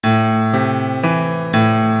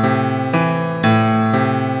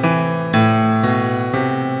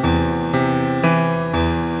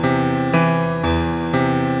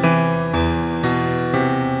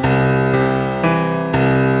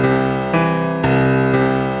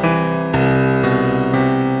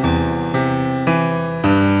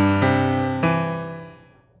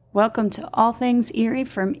Welcome to All Things Erie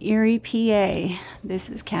from Erie, PA. This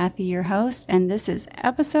is Kathy, your host, and this is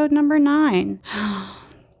episode number 9.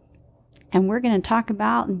 And we're going to talk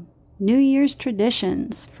about New Year's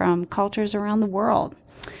traditions from cultures around the world.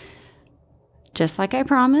 Just like I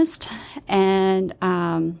promised. And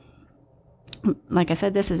like I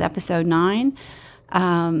said, this is episode 9.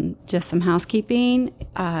 Just some housekeeping.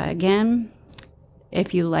 Again,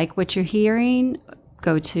 if you like what you're hearing,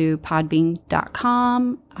 go to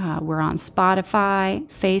podbean.com. We're on Spotify,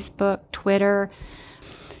 Facebook, Twitter.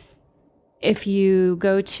 If you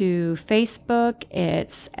go to Facebook,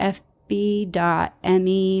 it's fb.me/@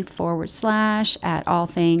 All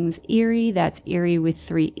Things Erie. That's Erie with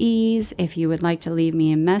 3 E's. If you would like to leave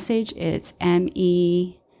me a message, it's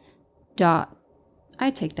me. I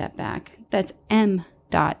take that back. That's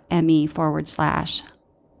m.me/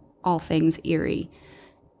 All Things Erie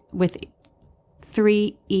with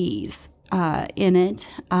 3 E's in it.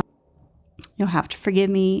 You'll have to forgive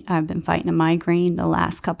me. I've been fighting a migraine the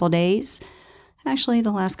last couple days. Actually,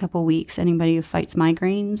 the last couple weeks. Anybody who fights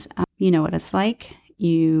migraines, you know what it's like.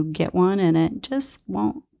 You get one and it just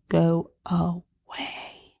won't go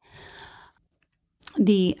away.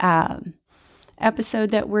 The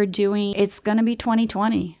episode that we're doing, it's going to be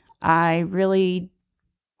 2020. I really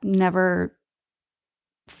never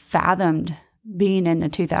fathomed being in the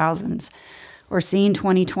 2000s. Or seeing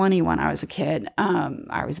 2020 when I was a kid.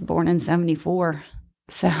 I was born in 74.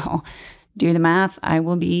 So do the math. I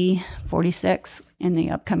will be 46 in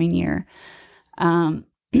the upcoming year. But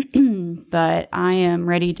I am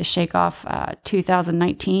ready to shake off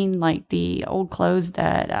 2019 like the old clothes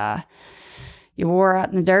that you wore out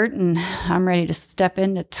in the dirt. And I'm ready to step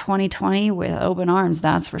into 2020 with open arms,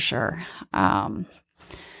 that's for sure. I'm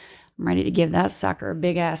ready to give that sucker a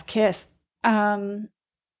big ass kiss.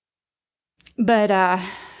 But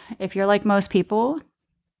if you're like most people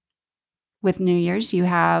with New Year's, you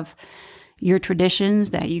have your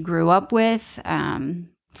traditions that you grew up with.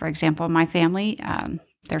 For example, in my family,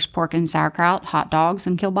 there's pork and sauerkraut, hot dogs,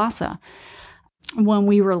 and kielbasa. When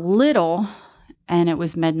we were little and it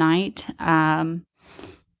was midnight, now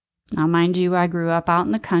mind you, I grew up out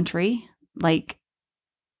in the country, like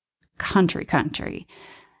country.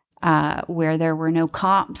 Where there were no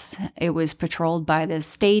cops. It was patrolled by the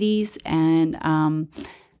Stadies, and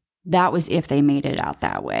that was if they made it out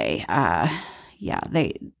that way.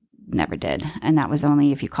 They never did, and that was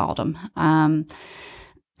only if you called them.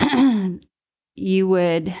 You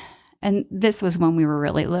would, and this was when we were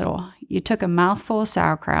really little, you took a mouthful of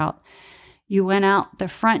sauerkraut, you went out the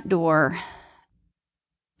front door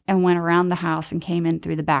and went around the house and came in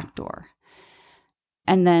through the back door.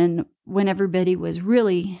 And then when everybody was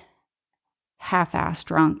really half-assed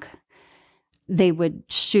drunk, they would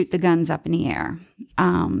shoot the guns up in the air.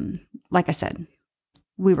 Like I said,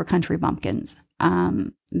 we were country bumpkins.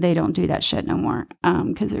 They don't do that shit no more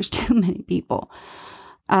because there's too many people.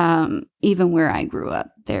 Even where I grew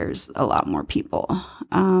up, there's a lot more people.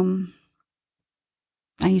 I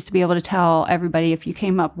used to be able to tell everybody if you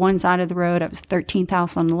came up one side of the road, I was the 13th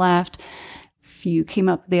house on the left. If you came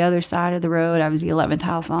up the other side of the road, I was the 11th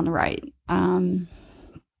house on the right.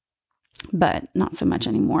 But not so much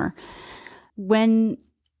anymore. When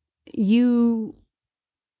you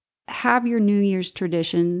have your New Year's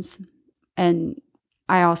traditions, and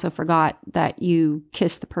I also forgot that you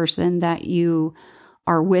kiss the person that you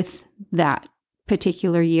are with that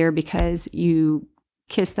particular year because you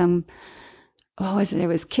kiss them. What was it? It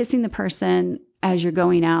was kissing the person as you're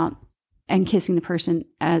going out and kissing the person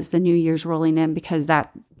as the New Year's rolling in, because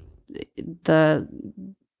that the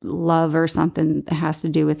love or something that has to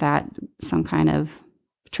do with that, some kind of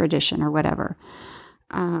tradition or whatever.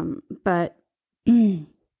 But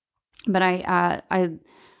I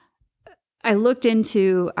looked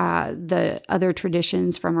into the other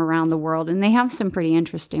traditions from around the world, and they have some pretty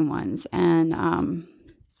interesting ones. And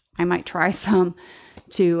I might try some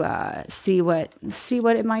to see what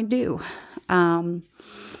it might do.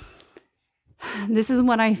 This is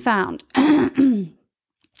what I found.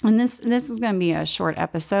 And this is going to be a short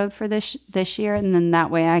episode for this year, and then that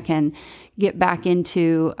way I can get back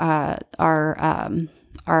into our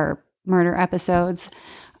murder episodes.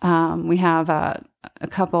 We have a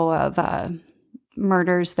couple of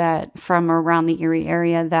murders that from around the Erie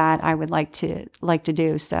area that I would like to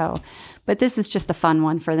do. So, but this is just a fun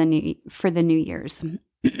one for the New Year's.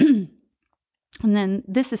 And then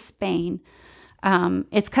this is Spain.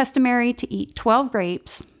 It's customary to eat 12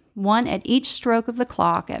 grapes, one at each stroke of the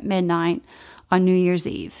clock at midnight on New Year's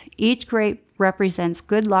Eve. Each grape represents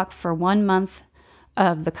good luck for 1 month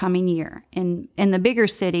of the coming year. In the bigger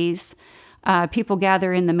cities, People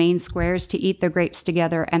gather in the main squares to eat their grapes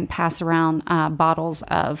together and pass around bottles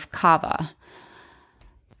of kava,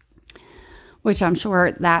 which I'm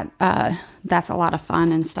sure that that's a lot of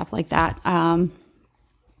fun and stuff like that.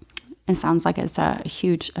 It sounds like it's a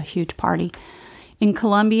huge party. In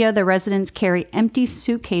Colombia, the residents carry empty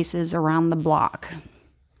suitcases around the block.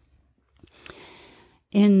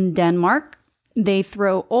 In Denmark, they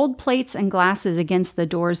throw old plates and glasses against the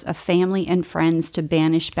doors of family and friends to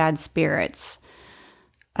banish bad spirits.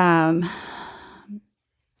 To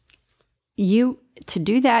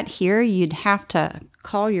do that here, you'd have to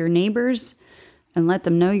call your neighbors and let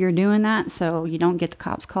them know you're doing that so you don't get the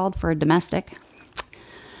cops called for a domestic.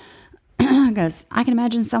 Because I can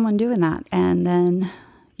imagine someone doing that, and then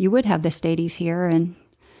you would have the stadies here, and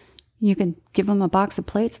you could give them a box of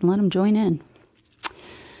plates and let them join in.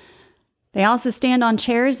 They also stand on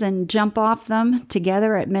chairs and jump off them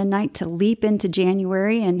together at midnight to leap into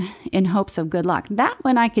January and in hopes of good luck. That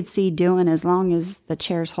one I could see doing as long as the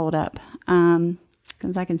chairs hold up,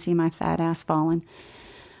 because I can see my fat ass falling.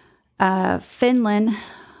 Finland,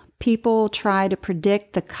 people try to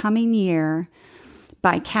predict the coming year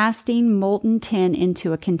by casting molten tin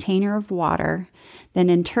into a container of water, then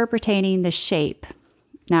interpreting the shape.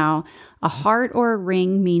 Now, a heart or a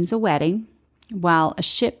ring means a wedding, while a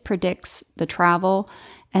ship predicts the travel,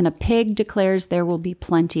 and a pig declares there will be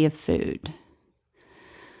plenty of food.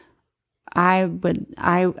 I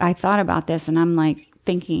thought about this, and I'm like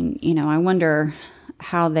thinking, I wonder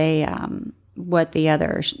how they, what the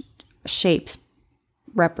other shapes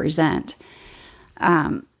represent.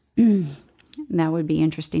 That would be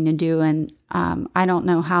interesting to do. And I don't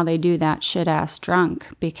know how they do that shit-ass drunk,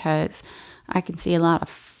 because I can see a lot of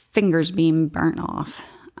fingers being burnt off.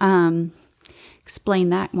 Explain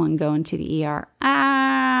that one going to the ER.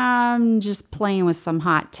 I'm just playing with some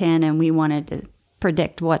hot tin, and we wanted to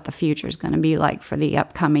predict what the future is going to be like for the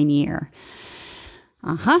upcoming year.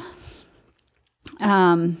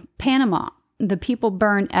 Panama, the people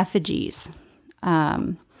burn effigies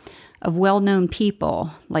of well-known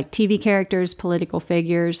people, like TV characters, political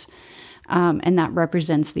figures, and that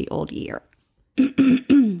represents the old year.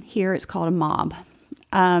 Here it's called a mob.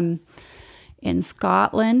 In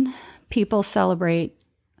Scotland, people celebrate,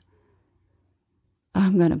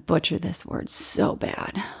 I'm going to butcher this word so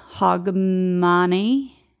bad, Hogmanay.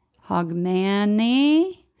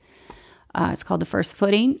 It's called the first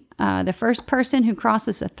footing. The first person who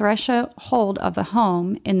crosses the threshold of a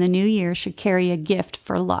home in the new year should carry a gift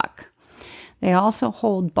for luck. They also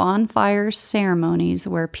hold bonfire ceremonies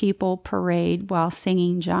where people parade while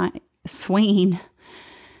swinging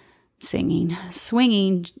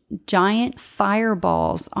giant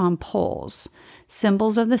fireballs on poles,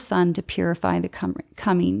 symbols of the sun to purify the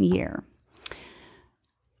coming year.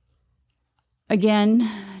 Again,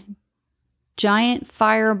 giant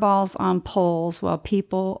fireballs on poles while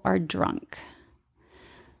people are drunk.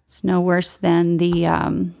 It's no worse than the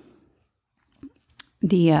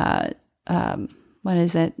what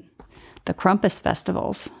is it? The Krampus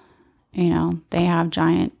festivals. They have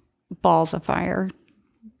giant balls of fire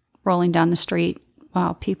rolling down the street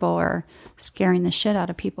while people are scaring the shit out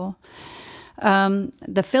of people.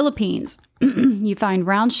 The Philippines, you find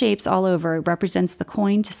round shapes all over. It represents the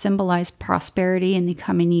coin to symbolize prosperity in the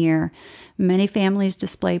coming year. Many families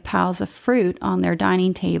display piles of fruit on their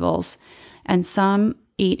dining tables, and some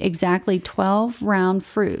eat exactly 12 round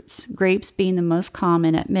fruits, grapes being the most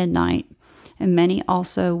common at midnight, and many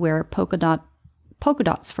also wear polka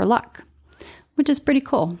dots for luck, which is pretty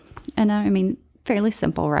cool. And fairly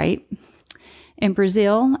simple, right? In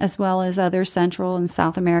Brazil, as well as other Central and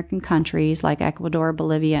South American countries like Ecuador,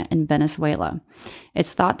 Bolivia, and Venezuela,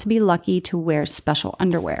 it's thought to be lucky to wear special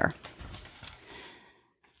underwear.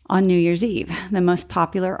 On New Year's Eve, the most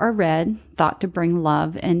popular are red, thought to bring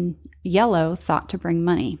love, and yellow, thought to bring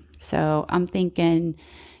money. So I'm thinking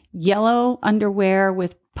yellow underwear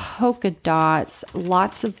with polka dots,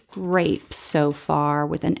 lots of grapes so far,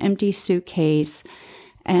 with an empty suitcase,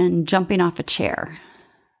 and jumping off a chair.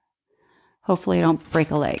 Hopefully I don't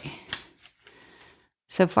break a leg.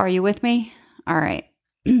 So far, you with me? All right.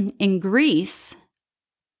 In Greece,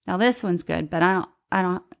 now this one's good, but I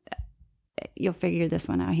don't, you'll figure this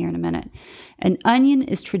one out here in a minute. An onion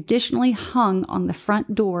is traditionally hung on the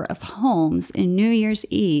front door of homes on New Year's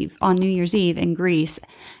Eve in Greece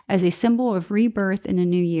as a symbol of rebirth in a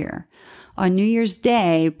new year. On New Year's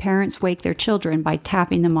Day, parents wake their children by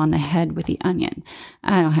tapping them on the head with the onion.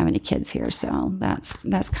 I don't have any kids here, so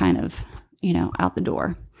that's kind of, out the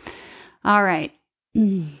door. All right.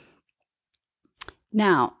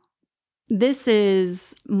 Now, this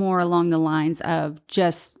is more along the lines of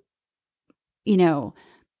just,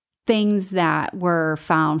 things that were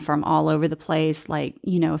found from all over the place. Like,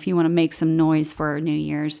 if you want to make some noise for New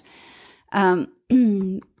Year's,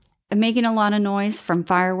 making a lot of noise, from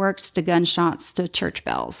fireworks to gunshots to church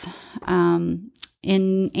bells. In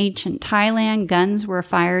ancient Thailand, guns were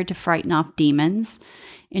fired to frighten off demons.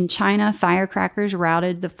 In China, firecrackers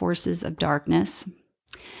routed the forces of darkness.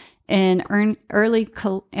 In early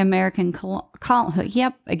American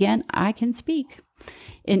yep, again, I can speak.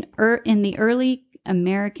 In the early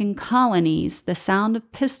American colonies, the sound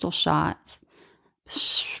of pistol shot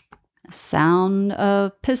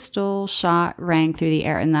rang through the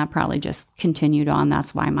air, and that probably just continued on.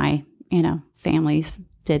 That's why my, families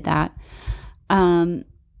did that. Then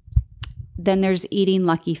there's eating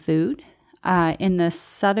lucky food. In the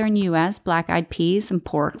southern U.S., black-eyed peas and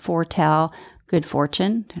pork foretell good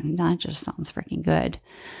fortune. And that just sounds freaking good.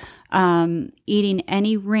 Eating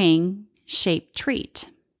any ring-shaped treat,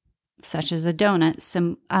 such as a donut,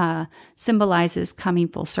 symbolizes coming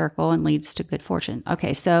full circle and leads to good fortune.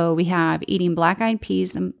 Okay, so we have eating black-eyed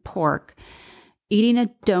peas and pork, eating a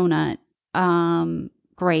donut,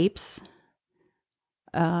 grapes,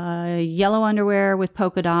 yellow underwear with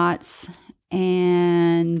polka dots,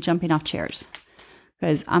 and jumping off chairs.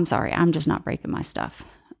 Because I'm sorry, I'm just not breaking my stuff.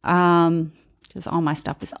 Because all my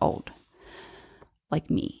stuff is old, like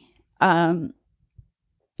me. The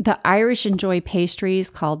Irish enjoy pastries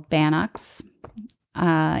called bannocks.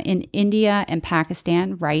 In India and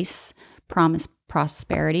Pakistan, rice promise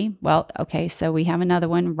prosperity. Well, okay, so we have another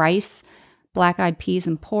one. Rice, black-eyed peas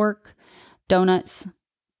and pork, donuts,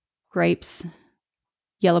 grapes,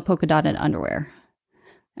 yellow polka dotted underwear,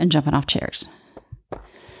 and jumping off chairs.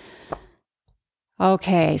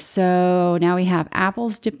 Okay, so now we have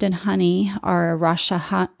apples dipped in honey, or Rosh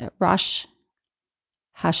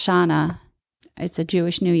Hashanah. It's a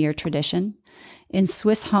Jewish New Year tradition. In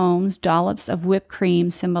Swiss homes, dollops of whipped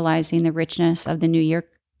cream symbolizing the richness of the new year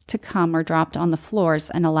to come are dropped on the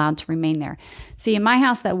floors and allowed to remain there. See, in my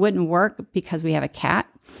house, that wouldn't work because we have a cat.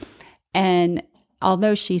 And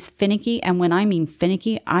although she's finicky, and when I mean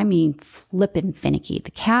finicky, I mean flippin' finicky.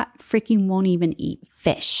 The cat freaking won't even eat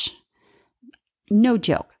fish. No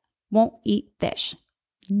joke. Won't eat fish.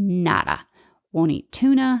 Nada. Won't eat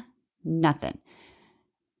tuna. Nothing.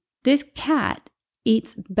 This cat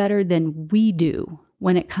eats better than we do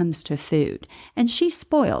when it comes to food. And she's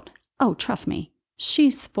spoiled. Oh, trust me.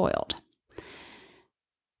 She's spoiled.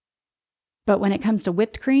 But when it comes to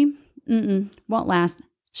whipped cream, won't last.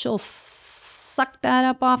 She'll suck that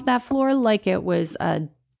up off that floor like it was a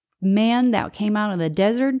man that came out of the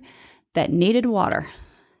desert that needed water.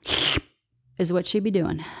 Is what she'd be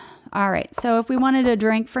doing. All right. So if we wanted a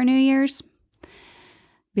drink for New Year's,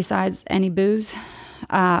 besides any booze,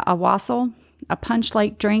 a wassail, a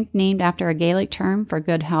punch-like drink named after a Gaelic term for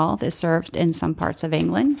good health, is served in some parts of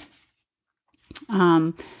England.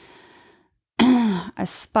 A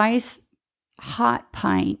spiced hot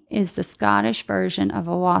pint is the Scottish version of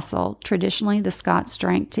a wassail. Traditionally, the Scots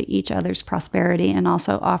drank to each other's prosperity and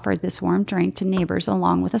also offered this warm drink to neighbors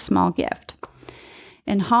along with a small gift.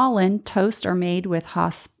 In Holland, toasts are made with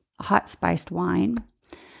hot spiced wine.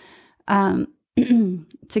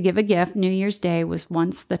 To give a gift, New Year's Day was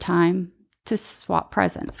once the time to swap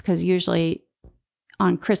presents, because usually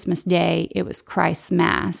on Christmas Day it was Christ's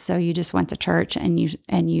Mass, so you just went to church and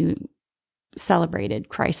you celebrated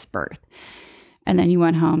Christ's birth, and then you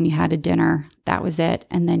went home, you had a dinner, that was it,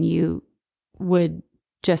 and then you would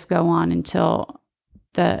just go on until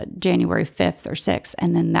the January 5th or 6th,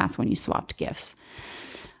 and then that's when you swapped gifts.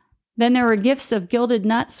 Then there were gifts of gilded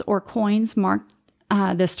nuts or coins marked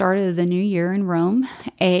the start of the new year in Rome.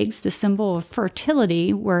 Eggs, the symbol of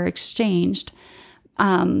fertility, were exchanged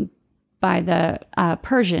by the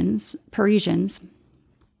Parisians.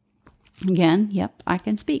 Again, yep, I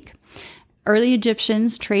can speak. Early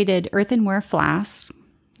Egyptians traded earthenware flasks.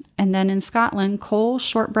 And then in Scotland, coal,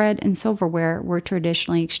 shortbread, and silverware were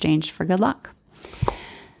traditionally exchanged for good luck.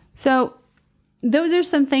 So those are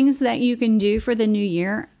some things that you can do for the new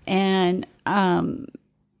year. And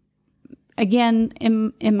again,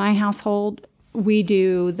 in my household, we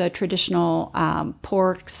do the traditional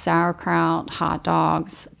pork, sauerkraut, hot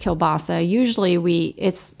dogs, kielbasa. Usually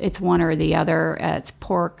it's one or the other. It's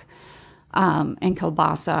pork and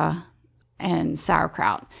kielbasa and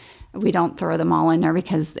sauerkraut. We don't throw them all in there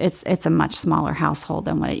because it's a much smaller household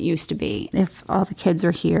than what it used to be. If all the kids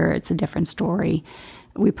are here, it's a different story.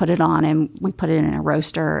 We put it on and we put it in a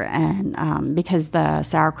roaster, and because the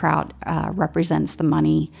sauerkraut represents the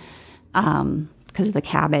money, because of the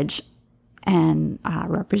cabbage, and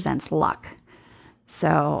represents luck.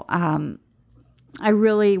 So I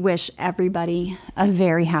really wish everybody a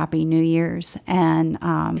very happy New Year's. And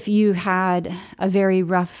if you had a very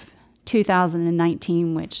rough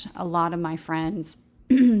 2019, which a lot of my friends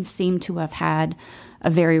seem to have had a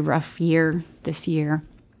very rough year this year,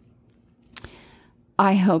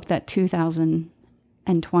 I hope that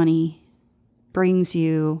 2020 brings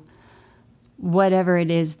you whatever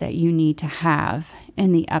it is that you need to have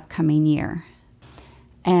in the upcoming year.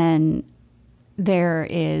 And there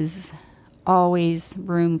is always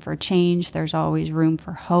room for change. There's always room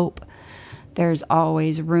for hope. There's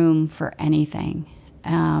always room for anything.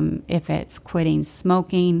 If it's quitting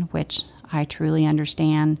smoking, which I truly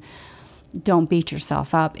understand, don't beat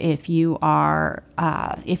yourself up. If you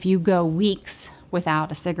go weeks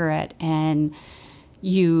without a cigarette and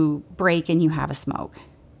you break and you have a smoke,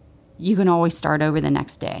 you can always start over the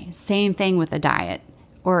next day. Same thing with a diet,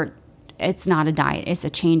 or it's not a diet, it's a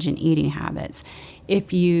change in eating habits.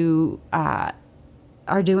 If you are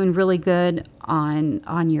doing really good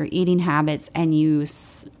on your eating habits and you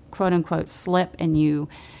quote unquote slip and you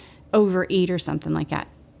overeat or something like that,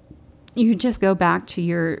 you just go back to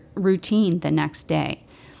your routine the next day.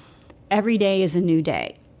 Every day is a new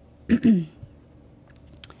day.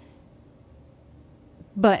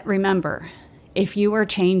 But remember, if you are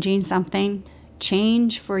changing something,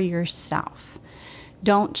 change for yourself.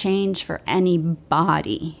 Don't change for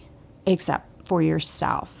anybody except for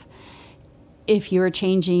yourself. If you're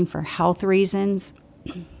changing for health reasons,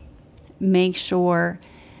 make sure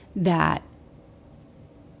that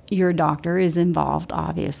your doctor is involved,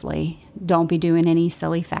 obviously. Don't be doing any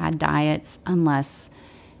silly fad diets unless,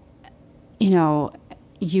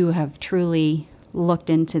 you have truly looked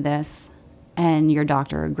into this and your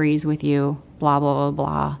doctor agrees with you, blah, blah,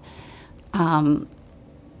 blah, blah.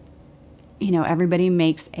 Everybody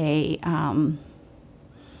makes a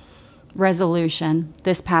resolution.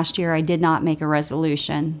 This past year, I did not make a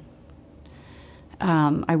resolution.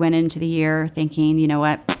 I went into the year thinking, you know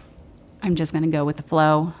what, I'm just going to go with the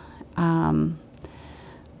flow.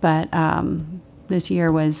 But this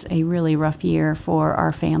year was a really rough year for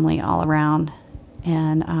our family all around.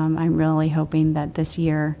 And I'm really hoping that this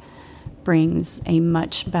year brings a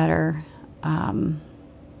much better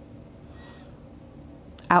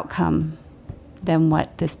outcome than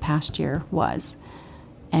what this past year was.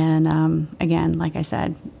 And again, like I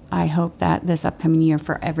said, I hope that this upcoming year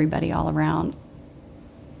for everybody all around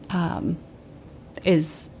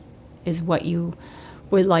is what you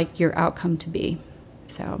would like your outcome to be.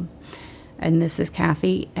 So, and this is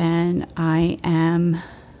Kathy, and I am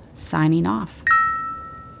signing off.